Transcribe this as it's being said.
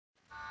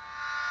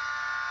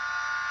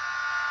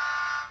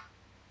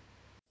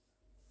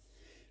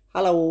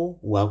Hello all,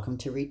 welcome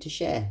to Read to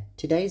Share.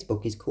 Today's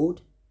book is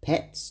called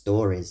Pet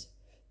Stories,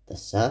 The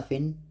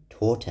Surfing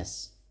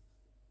Tortoise.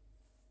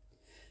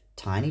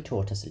 Tiny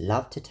Tortoise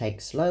loved to take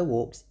slow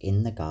walks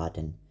in the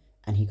garden,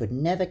 and he could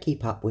never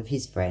keep up with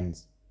his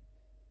friends.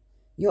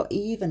 "You're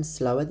even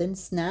slower than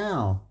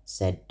Snow,"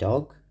 said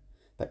Dog,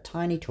 but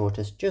Tiny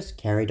Tortoise just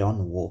carried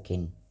on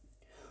walking.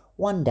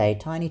 One day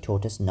Tiny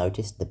Tortoise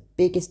noticed the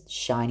biggest,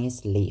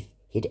 shiniest leaf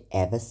he'd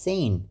ever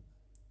seen.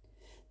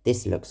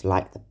 This looks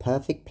like the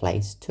perfect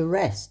place to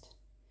rest.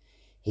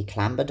 He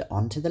clambered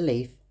onto the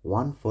leaf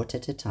 1 foot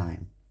at a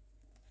time.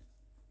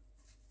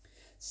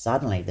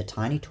 Suddenly the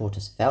tiny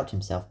tortoise felt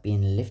himself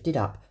being lifted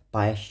up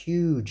by a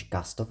huge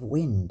gust of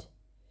wind.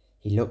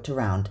 He looked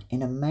around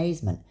in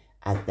amazement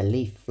as the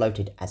leaf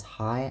floated as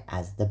high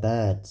as the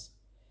birds.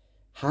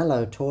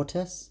 "Hello,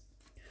 Tortoise."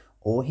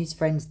 All his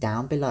friends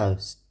down below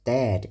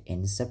stared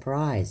in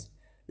surprise.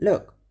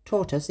 "Look,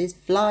 Tortoise is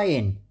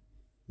flying."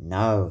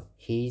 "No,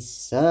 he's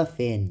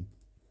surfing."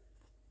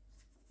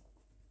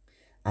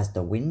 As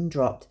the wind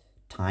dropped,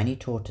 Tiny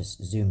Tortoise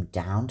zoomed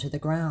down to the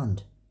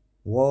ground.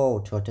 "Whoa,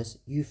 Tortoise,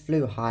 you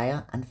flew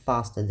higher and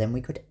faster than we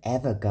could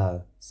ever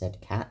go,"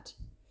 said Cat.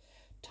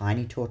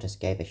 Tiny Tortoise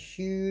gave a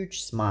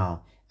huge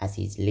smile as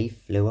his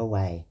leaf flew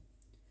away.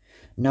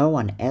 No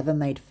one ever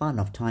made fun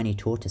of Tiny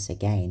Tortoise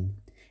again,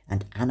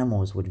 and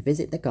animals would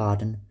visit the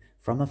garden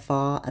from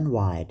afar and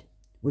wide.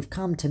 "We've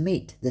come to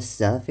meet the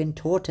surfing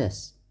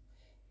tortoise."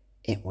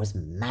 "It was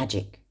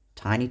magic,"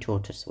 Tiny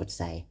Tortoise would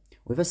say,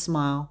 with a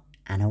smile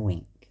and a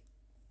wink.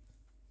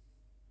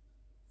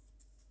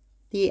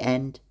 The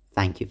end.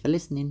 Thank you for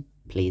listening.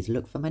 Please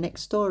look for my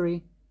next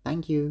story.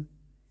 Thank you.